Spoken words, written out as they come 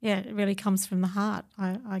it really comes from the heart.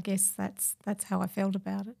 I guess that's how I felt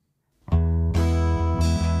about it.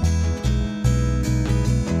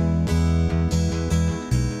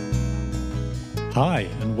 Hi,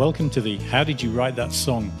 and welcome to the How Did You Write That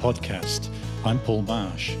Song podcast. I'm Paul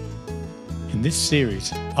Marsh. In this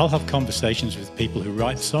series, I'll have conversations with people who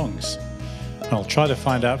write songs, and I'll try to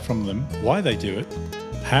find out from them why they do it,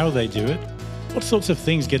 how they do it, what sorts of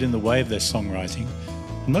things get in the way of their songwriting,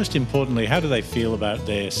 and most importantly, how do they feel about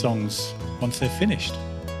their songs once they're finished.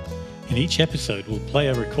 In each episode, we'll play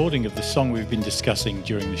a recording of the song we've been discussing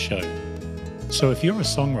during the show. So if you're a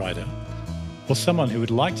songwriter, or someone who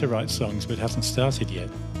would like to write songs but hasn't started yet,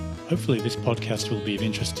 hopefully this podcast will be of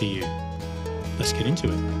interest to you. Let's get into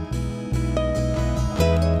it.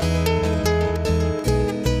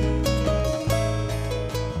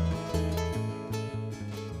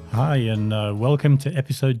 Hi, and welcome to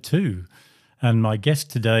episode 2. And my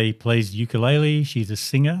guest today plays ukulele. She's a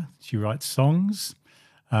singer. She writes songs.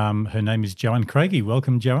 Her name is Joanne Craigie.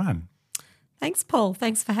 Welcome, Joanne. Thanks, Paul.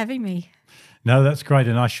 Thanks for having me. No, that's great.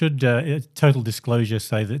 And I should, total disclosure,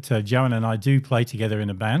 say that Joanne and I do play together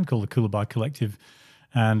in a band called the Coolabah Collective,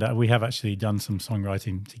 and we have actually done some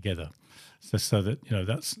songwriting together, so that, you know,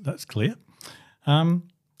 that's clear.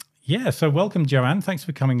 So welcome, Joanne. Thanks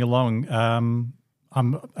for coming along.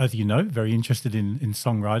 I'm, as you know, very interested in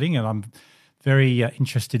songwriting, and I'm very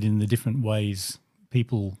interested in the different ways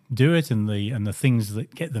people do it and the things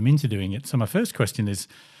that get them into doing it. So my first question is,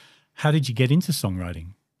 how did you get into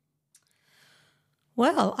songwriting?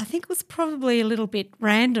 Well, I think it was probably a little bit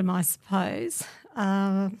random, I suppose,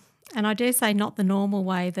 and I dare say not the normal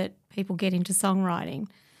way that people get into songwriting.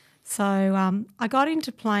 So I got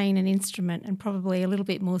into playing an instrument, and probably a little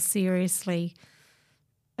bit more seriously,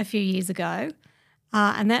 a few years ago,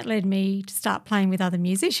 and that led me to start playing with other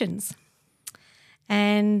musicians.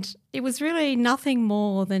 And it was really nothing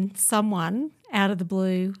more than someone out of the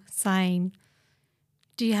blue saying,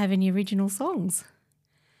 "Do you have any original songs?"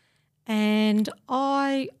 And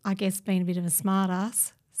I guess being a bit of a smart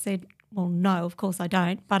ass, said, well, no, of course I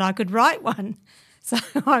don't, but I could write one. So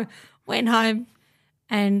I went home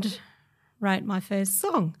and wrote my first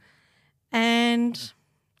song. And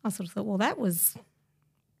I sort of thought, well, that was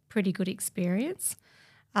pretty good experience.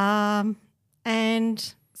 And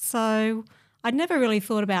so I'd never really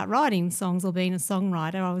thought about writing songs or being a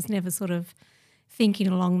songwriter. I was never sort of thinking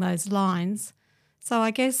along those lines. So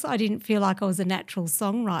I guess I didn't feel like I was a natural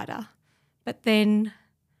songwriter. But then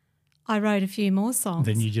I wrote a few more songs.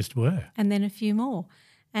 Then you just were. And then a few more.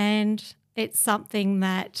 And it's something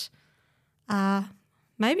that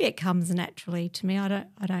maybe it comes naturally to me. I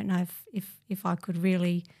don't know if I could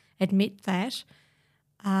really admit that.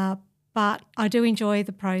 But I do enjoy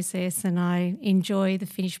the process, and I enjoy the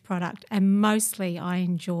finished product, and mostly I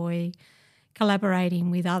enjoy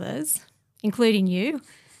collaborating with others, including you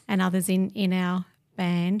and others in our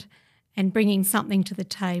band, and bringing something to the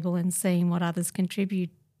table and seeing what others contribute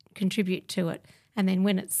to it. And then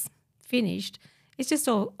when it's finished, it's just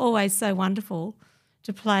always so wonderful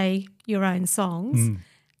to play your own songs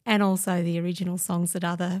and also the original songs that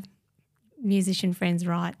other musician friends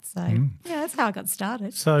write. So, yeah, that's how I got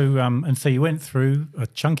started. So, so you went through a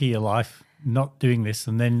chunk of your life not doing this,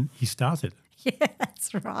 and then you started. Yeah,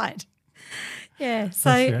 that's right. Yeah,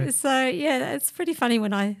 so yeah, it's pretty funny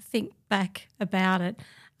when I think back about it.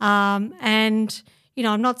 And, you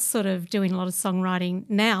know, I'm not sort of doing a lot of songwriting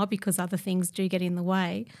now because other things do get in the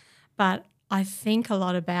way, but I think a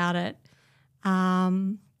lot about it.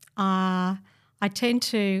 I've got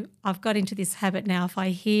into this habit now, if I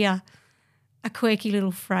hear a quirky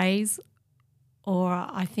little phrase or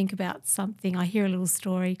I think about something, I hear a little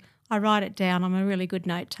story, I write it down. I'm a really good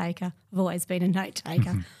note taker. I've always been a note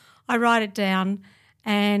taker. I write it down,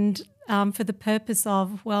 and for the purpose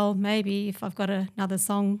of, well, maybe if I've got another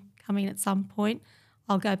song coming at some point,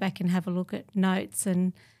 I'll go back and have a look at notes,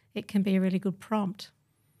 and it can be a really good prompt.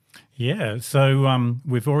 Yeah, so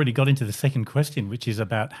we've already got into the second question, which is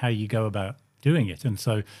about how you go about doing it. And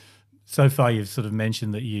so far you've sort of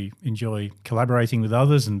mentioned that you enjoy collaborating with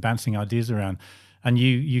others and bouncing ideas around, and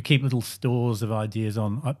you keep little stores of ideas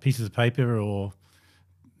on pieces of paper or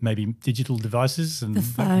maybe digital devices. And the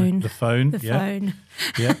phone. The phone.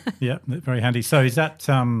 Yeah, very handy. So is that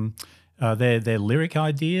they're lyric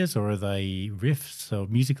ideas, or are they riffs or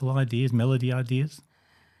musical ideas, melody ideas?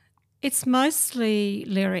 It's mostly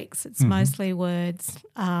lyrics. It's mostly words.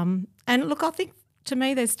 And look, I think to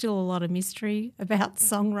me there's still a lot of mystery about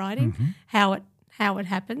songwriting, how it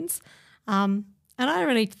happens. And I don't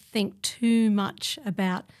really think too much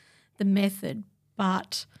about the method,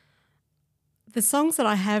 but the songs that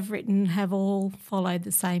I have written have all followed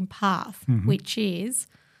the same path, which is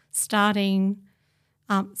starting.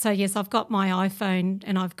 So, yes, I've got my iPhone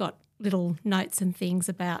and I've got little notes and things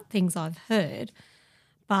about things I've heard.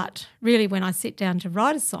 But really when I sit down to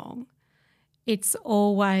write a song, it's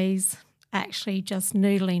always actually just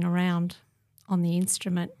noodling around on the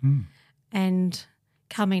instrument and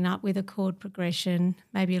coming up with a chord progression,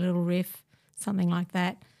 maybe a little riff, something like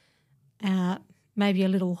that, maybe a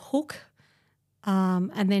little hook,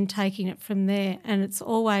 and then taking it from there. And it's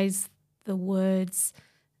always the words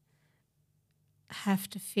have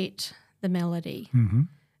to fit the melody. Mm-hmm.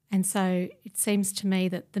 And so it seems to me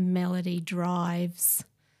that the melody drives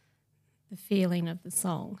the feeling of the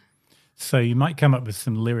song. So you might come up with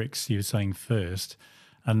some lyrics, you were saying, first,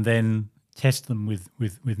 and then test them with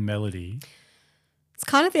melody. It's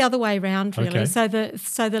kind of the other way around, really. Okay.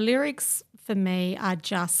 So the lyrics for me are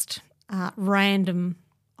just random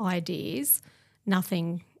ideas,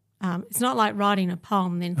 nothing. It's not like writing a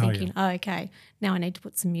poem then thinking, okay, now I need to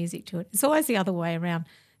put some music to it. It's always the other way around.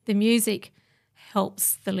 The music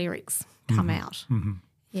helps the lyrics come out. Mm-hmm.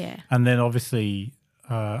 Yeah. And then obviously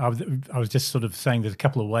I was just sort of saying there's a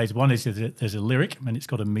couple of ways. One is that there's a lyric and it's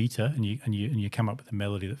got a meter and you come up with a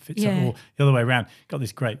melody that fits it. Or the other way around, got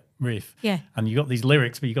this great riff and you got these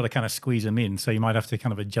lyrics but you've got to kind of squeeze them in, so you might have to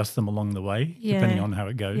kind of adjust them along the way depending on how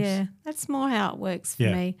it goes. Yeah, that's more how it works for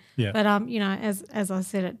me. Yeah. But, as I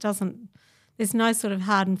said, there's no sort of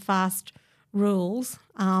hard and fast rules.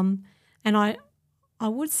 And I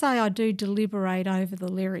would say I do deliberate over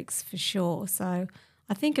the lyrics for sure. So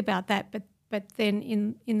I think about that, but then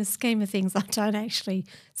in the scheme of things, I don't actually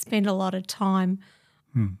spend a lot of time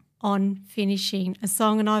on finishing a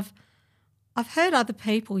song. And I've heard other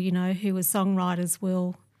people, who are songwriters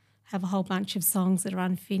will have a whole bunch of songs that are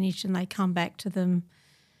unfinished and they come back to them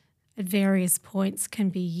at various points, can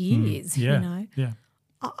be years, Yeah.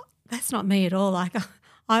 That's not me at all. Like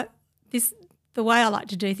the way I like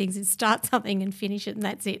to do things is start something and finish it and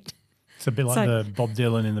that's it. It's a bit like the Bob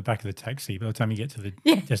Dylan in the back of the taxi. By the time you get to the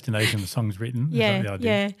destination, the song's written. Is that the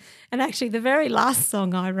idea? Yeah. And actually the very last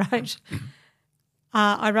song I wrote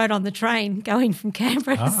on the train going from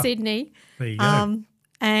Canberra to Sydney. There you go.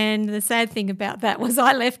 And the sad thing about that was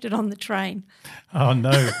I left it on the train. Oh,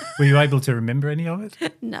 no. Were you able to remember any of it?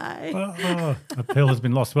 No. Oh, a pearl has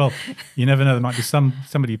been lost. Well, you never know. There might be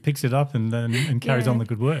somebody who picks it up and carries on the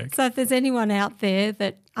good work. So if there's anyone out there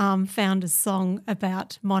that found a song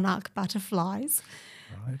about monarch butterflies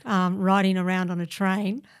riding around on a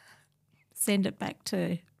train, send it back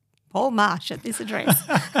to Paul Marsh at this address.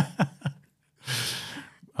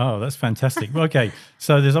 Oh, that's fantastic. Okay,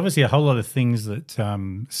 so there's obviously a whole lot of things that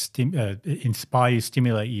inspire you,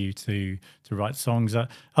 stimulate you to write songs. Are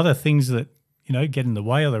there things that, get in the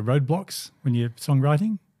way? Are there roadblocks when you're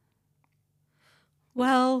songwriting?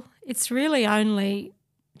 Well, it's really only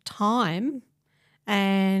time,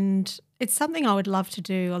 and it's something I would love to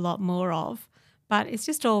do a lot more of, but it's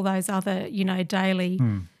just all those other, daily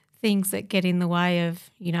things that get in the way of,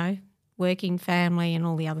 working, family and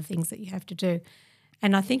all the other things that you have to do.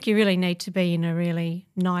 And I think you really need to be in a really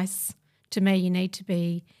nice, to me, you need to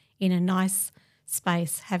be in a nice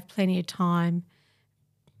space, have plenty of time,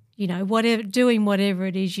 doing whatever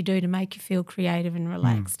it is you do to make you feel creative and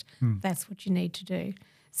relaxed. That's what you need to do.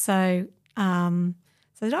 So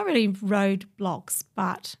there's not really roadblocks,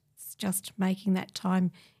 but it's just making that time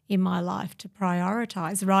in my life to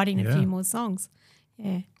prioritise writing a few more songs.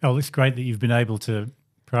 Yeah. Oh, it's great that you've been able to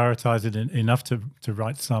prioritise it enough to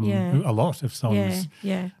write a lot of songs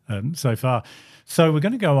so far. So we're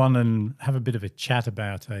going to go on and have a bit of a chat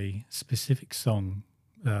about a specific song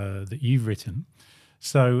that you've written.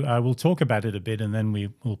 So we'll talk about it a bit and then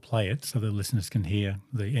we'll play it so the listeners can hear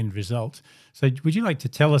the end result. So would you like to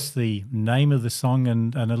tell us the name of the song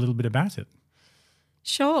and a little bit about it?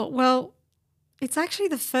 Sure. Well, it's actually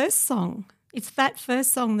the first song. It's that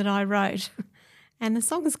first song that I wrote. And the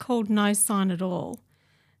song is called No Sign at All.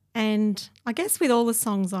 And I guess with all the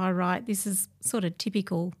songs I write, this is sort of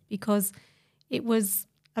typical because it was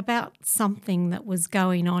about something that was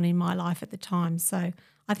going on in my life at the time. So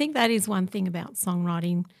I think that is one thing about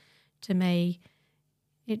songwriting to me.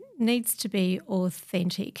 It needs to be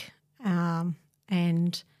authentic.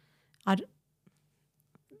 And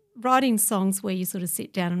writing songs where you sort of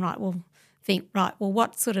sit down and think,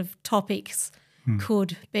 what sort of topics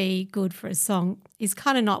could be good for a song is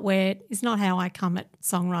kind of it's not how I come at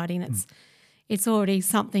songwriting. It's already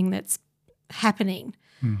something that's happening,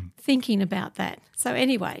 thinking about that. So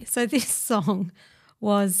anyway, this song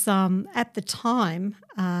was at the time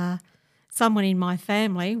someone in my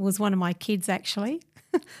family, was one of my kids actually,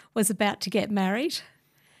 was about to get married,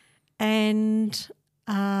 and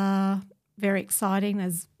very exciting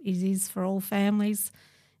as it is for all families.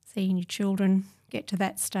 seeing your children get to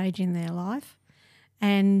that stage in their life.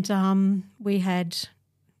 And we had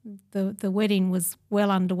the wedding was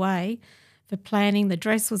well underway for planning. The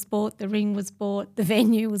dress was bought, the ring was bought, the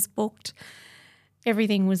venue was booked,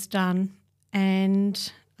 everything was done.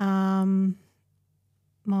 And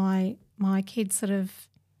my kids sort of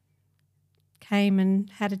came and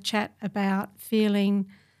had a chat about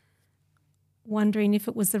wondering if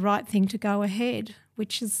it was the right thing to go ahead,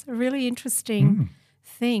 which is a really interesting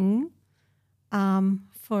thing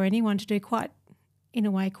for anyone to do, quite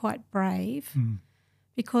brave.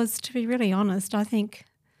 Because to be really honest, I think,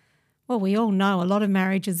 well, we all know a lot of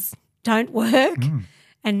marriages don't work,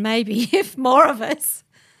 and maybe if more of us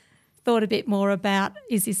thought a bit more about,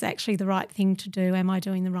 is this actually the right thing to do? Am I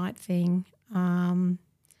doing the right thing? And,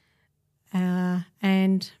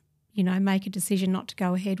 make a decision not to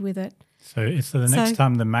go ahead with it. So the next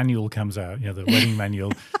time the manual comes out, the wedding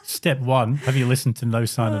manual, step 1, have you listened to No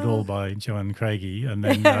Sign at All by Joanne Craigie? And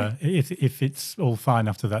then if it's all fine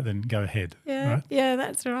after that, then go ahead. Yeah, right? Yeah,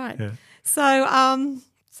 that's right. Yeah.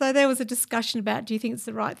 So there was a discussion about, do you think it's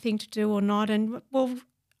the right thing to do or not? And, well,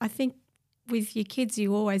 I think with your kids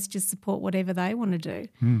you always just support whatever they want to do.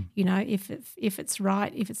 If it's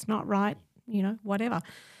right, if it's not right, whatever.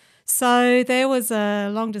 So there was a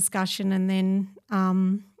long discussion, and then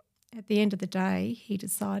at the end of the day, he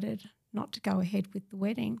decided not to go ahead with the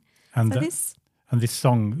wedding. And this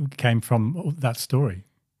song came from that story.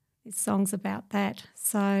 This song's about that.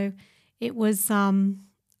 So it was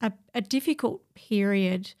a difficult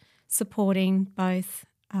period supporting both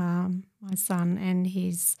my son and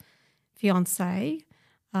his fiancée,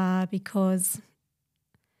 because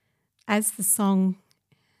as the song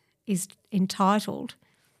is entitled,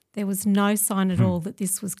 there was no sign at all that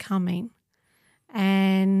this was coming.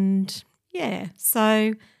 And,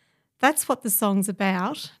 so that's what the song's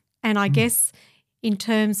about. And I guess in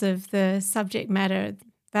terms of the subject matter,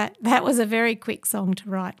 that was a very quick song to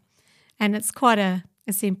write. And it's quite a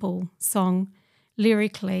simple song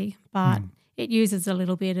lyrically, but it uses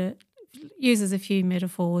uses a few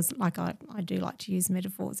metaphors. Like I do like to use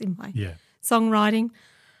metaphors in my songwriting.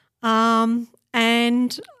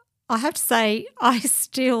 And I have to say I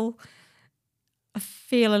still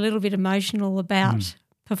feel a little bit emotional about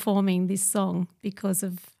performing this song because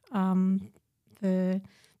of the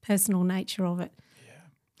personal nature of it. Yeah.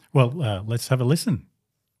 Well, let's have a listen.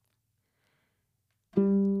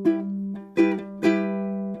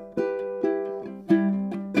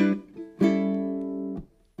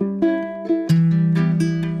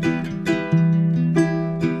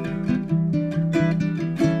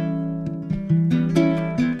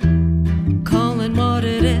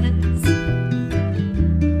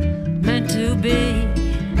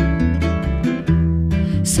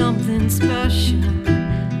 Something special,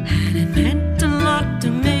 and it meant a lot to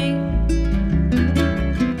me.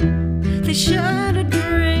 They shared a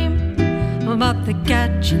dream about the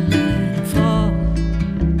catch and let it fall.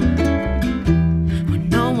 When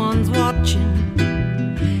no one's watching,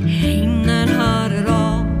 it ain't that hard at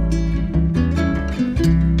all.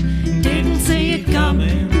 Didn't see it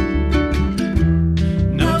coming,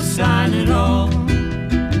 no sign at all.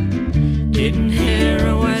 Didn't hear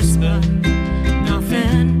a whisper,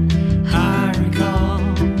 nothing I recall.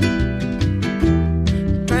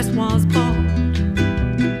 The dress was bought,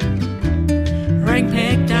 ring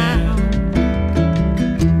picked out,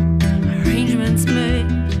 arrangements made,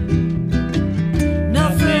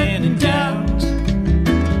 nothing in doubt.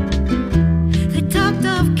 They talked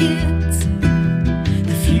of kids,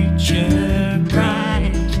 the future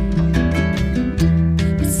bright,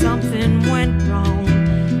 but something went wrong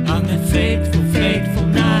on that fateful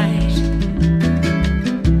night.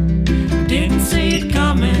 Didn't see it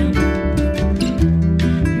coming,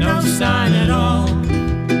 no sign at all.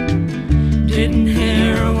 Didn't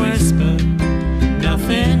hear a whisper,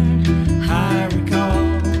 nothing I recall.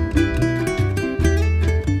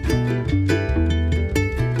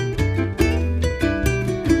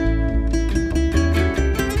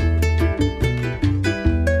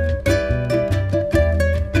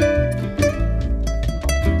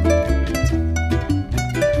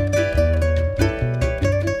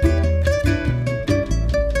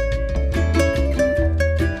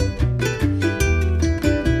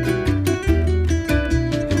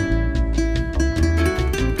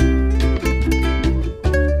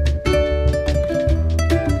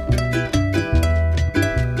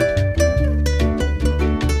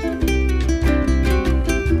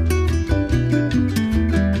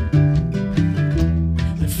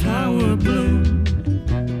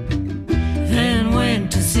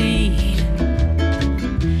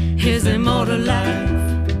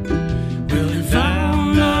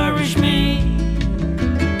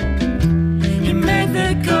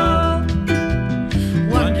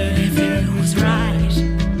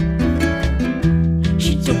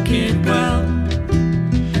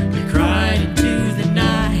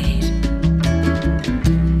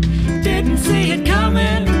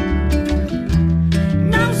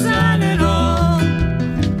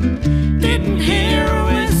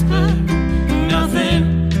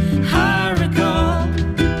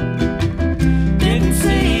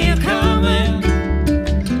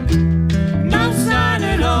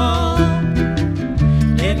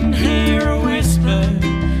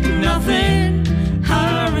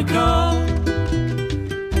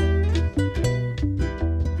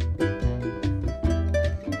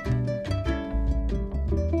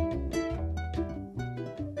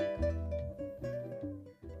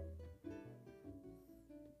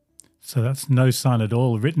 So that's No Sign at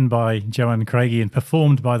All, written by Joanne Craigie and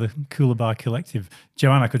performed by the Coolabah Collective.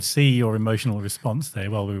 Joanne, I could see your emotional response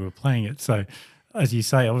there while we were playing it. So, as you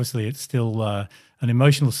say, obviously it's still an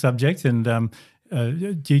emotional subject. And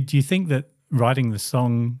do you think that writing the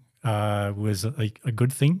song was a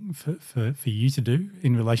good thing for you to do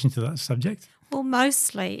in relation to that subject? Well,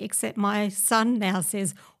 mostly, except my son now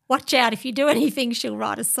says, watch out, if you do anything, she'll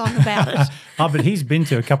write a song about it. Oh, but he's been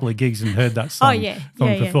to a couple of gigs and heard that song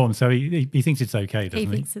performed, so he thinks it's okay, doesn't he?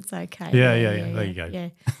 He thinks it's okay. Yeah. There you go. Yeah.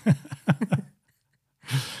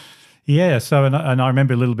 Yeah, so and I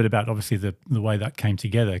remember a little bit about obviously the way that came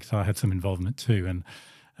together because I had some involvement too,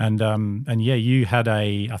 and yeah, you had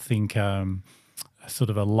I think sort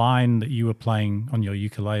of a line that you were playing on your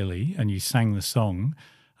ukulele and you sang the song,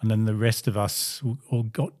 and then the rest of us all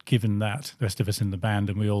got given that, the rest of us in the band,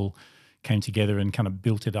 and we all came together and kind of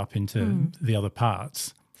built it up into the other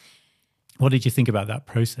parts. What did you think about that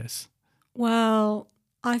process? Well,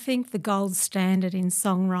 I think the gold standard in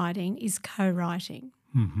songwriting is co-writing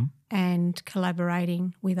and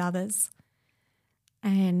collaborating with others.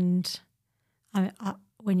 And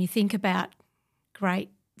when you think about great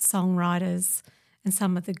songwriters and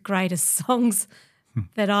some of the greatest songs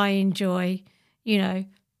that I enjoy, you know,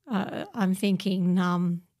 I'm thinking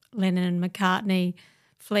Lennon and McCartney,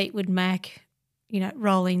 Fleetwood Mac, you know,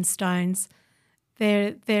 Rolling Stones.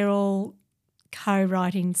 They're all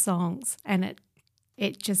co-writing songs, and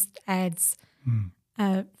it just adds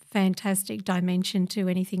a fantastic dimension to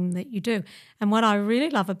anything that you do. And what I really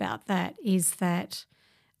love about that is that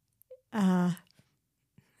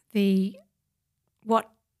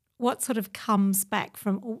what sort of comes back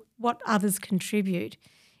from what others contribute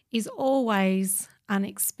is always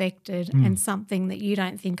unexpected and something that you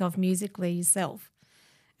don't think of musically yourself.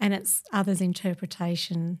 And it's others'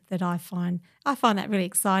 interpretation that I find that really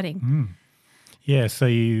exciting. Yeah, so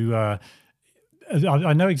you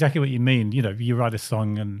I know exactly what you mean. You know, you write a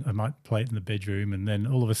song and I might play it in the bedroom, and then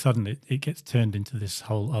all of a sudden it gets turned into this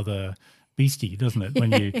whole other beastie, doesn't it?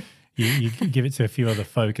 When you give it to a few other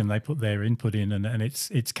folk and they put their input in, and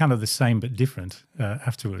it's kind of the same but different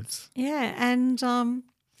afterwards. Yeah, and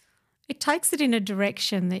it takes it in a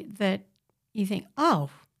direction that you think, oh,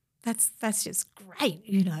 that's just great,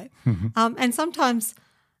 you know. And sometimes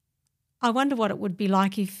I wonder what it would be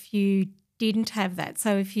like if you didn't have that.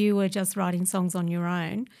 So if you were just writing songs on your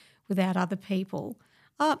own without other people,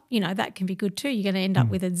 you know, that can be good too. You're going to end up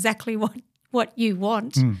with exactly what you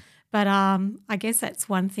want. But I guess that's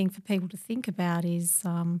one thing for people to think about is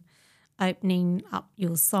opening up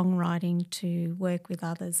your songwriting to work with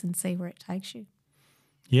others and see where it takes you.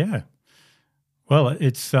 Yeah. Well,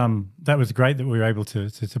 it's that was great that we were able to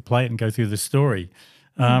play it and go through the story.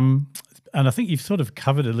 And I think you've sort of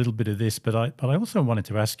covered a little bit of this, but I also wanted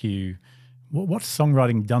to ask you, what's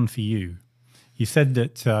songwriting done for you? You said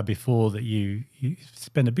that before that you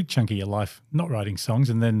spent a big chunk of your life not writing songs,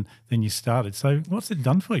 and then you started. So what's it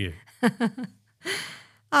done for you?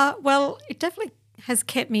 Well, it definitely has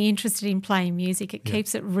kept me interested in playing music. It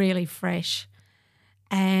keeps it really fresh.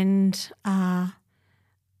 And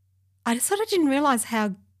I sort of didn't realise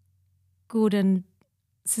how good and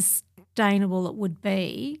sustainable it would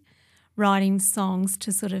be writing songs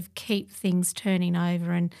to sort of keep things turning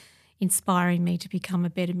over and inspiring me to become a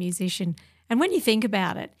better musician. And when you think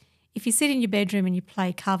about it, if you sit in your bedroom and you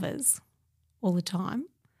play covers all the time,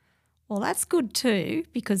 well, that's good too,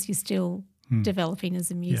 because you're still developing as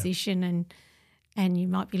a musician and you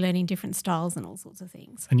might be learning different styles and all sorts of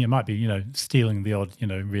things. And you might be, you know, stealing the odd, you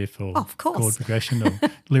know, riff or of course. Chord progression or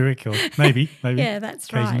lyric or maybe. Yeah,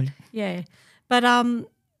 that's right. Yeah.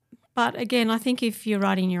 But again, I think if you're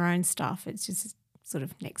writing your own stuff, it's just sort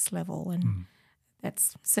of next level, and that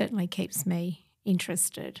certainly keeps me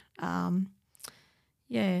interested.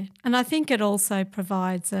 Yeah, and I think it also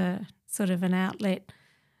provides a sort of an outlet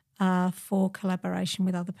for collaboration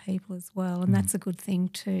with other people as well, and that's a good thing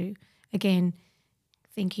too. Again,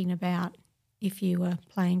 thinking about if you were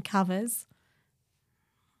playing covers,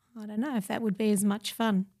 I don't know if that would be as much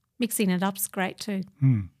fun. Mixing it up's great too.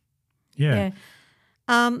 Yeah.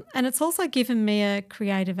 And it's also given me a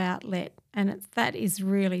creative outlet, and that is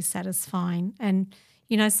really satisfying. And,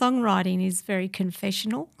 you know, songwriting is very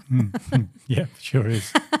confessional. Yeah, sure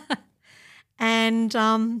is. And,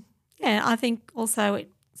 I think also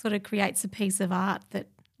it sort of creates a piece of art that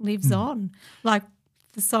lives on. Like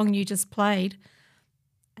the song you just played,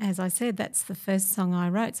 as I said, that's the first song I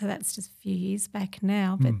wrote, so that's just a few years back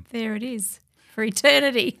now, but there it is for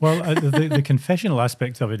eternity. Well, the confessional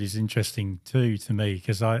aspect of it is interesting too to me,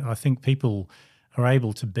 because I think people are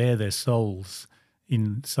able to bare their souls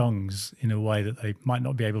in songs in a way that they might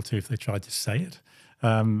not be able to if they tried to say it.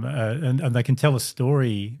 and they can tell a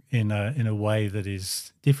story in a way that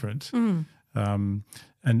is different. And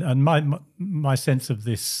my sense of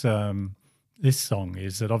this this song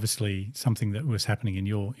is that obviously something that was happening in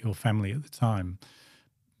your family at the time,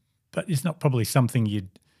 but it's not probably something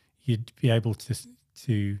you'd be able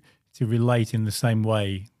to relate in the same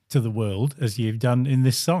way to the world as you've done in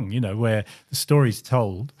this song. Where the story's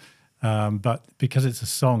told, but because it's a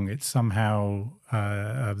song, it's somehow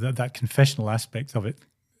that confessional aspect of it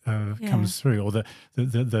comes through, or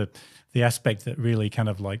the aspect that really kind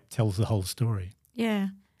of like tells the whole story. Yeah.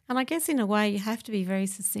 And I guess in a way you have to be very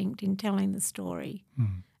succinct in telling the story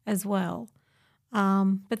as well.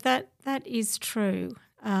 But that is true,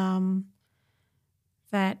 that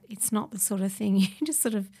it's not the sort of thing you just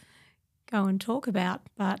sort of go and talk about.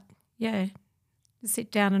 But, yeah,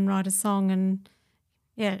 sit down and write a song and,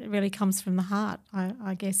 yeah, it really comes from the heart.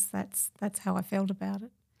 I guess that's how I felt about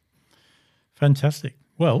it. Fantastic.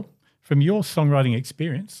 Well, from your songwriting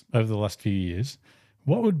experience over the last few years,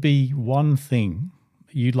 what would be one thing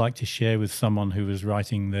you'd like to share with someone who was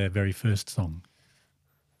writing their very first song?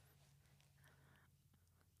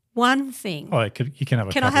 One thing. Oh, you can have a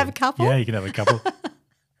couple. Can I have a couple? Yeah, you can have a couple.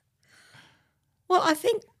 Well, I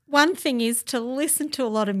think one thing is to listen to a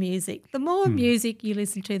lot of music. The more music you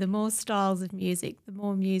listen to, the more styles of music, the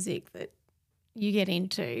more music that you get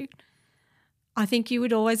into, I think you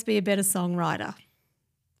would always be a better songwriter.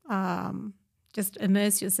 Just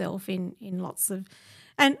immerse yourself in lots of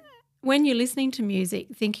 – and when you're listening to music,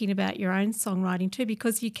 thinking about your own songwriting too,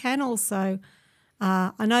 because you can also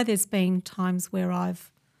I know there's been times where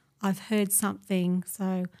I've heard something,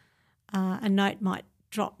 so a note might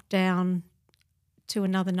drop down to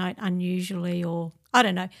another note unusually, or I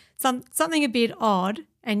don't know, something a bit odd,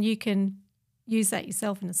 and you can use that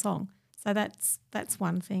yourself in a song. So that's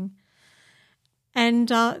one thing. And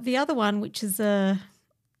the other one, which is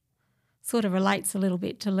sort of relates a little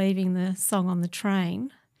bit to leaving the song on the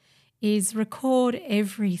train, is record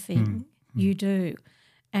everything you do.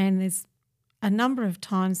 And there's a number of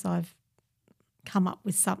times I've come up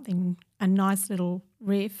with something, a nice little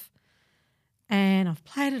riff, and I've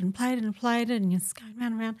played it and played it and played it, and just going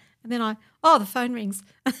round and round. And then the phone rings.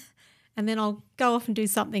 And then I'll go off and do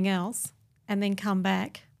something else and then come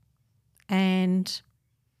back and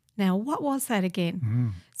now what was that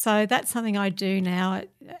again? So that's something I do now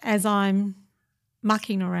as I'm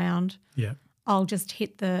mucking around. Yeah. I'll just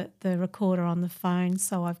hit the recorder on the phone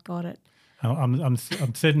so I've got it. I'm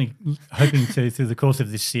certainly hoping to, through the course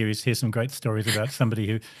of this series, hear some great stories about somebody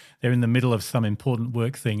who they're in the middle of some important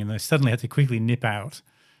work thing and they suddenly had to quickly nip out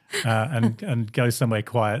and go somewhere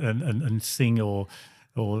quiet and sing or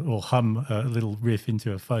hum a little riff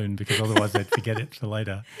into a phone because otherwise they'd forget it for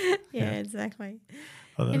later. Yeah, exactly.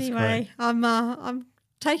 Oh, that's anyway, great. I'm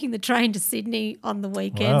taking the train to Sydney on the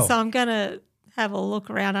weekend, so I'm going to have a look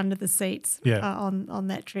around under the seats on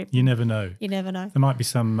that trip. You never know. You never know. There might be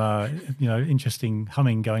some interesting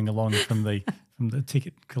humming going along from the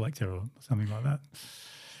ticket collector or something like that.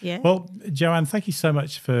 Yeah. Well, Joanne, thank you so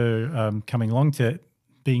much for coming along to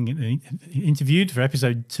being interviewed for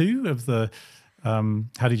episode 2 of the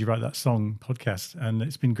How Did You Write That Song podcast. And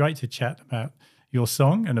it's been great to chat about your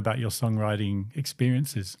song and about your songwriting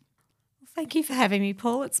experiences. Thank you for having me,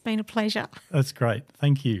 Paul. It's been a pleasure. That's great.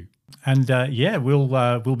 Thank you. And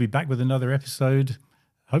we'll be back with another episode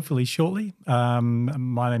hopefully shortly.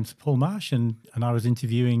 My name's Paul Marsh and I was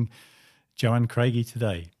interviewing Joanne Craigie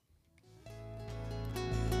today.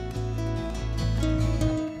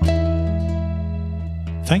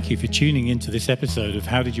 Thank you for tuning into this episode of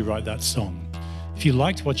How Did You Write That Song? If you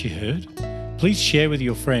liked what you heard, please share with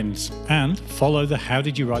your friends and follow the How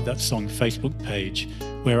Did You Write That Song Facebook page,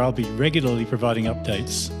 where I'll be regularly providing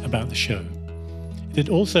updates about the show. It'd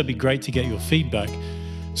also be great to get your feedback,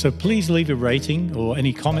 so please leave a rating or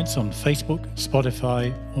any comments on Facebook,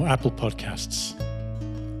 Spotify, or Apple Podcasts.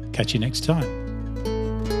 Catch you next time.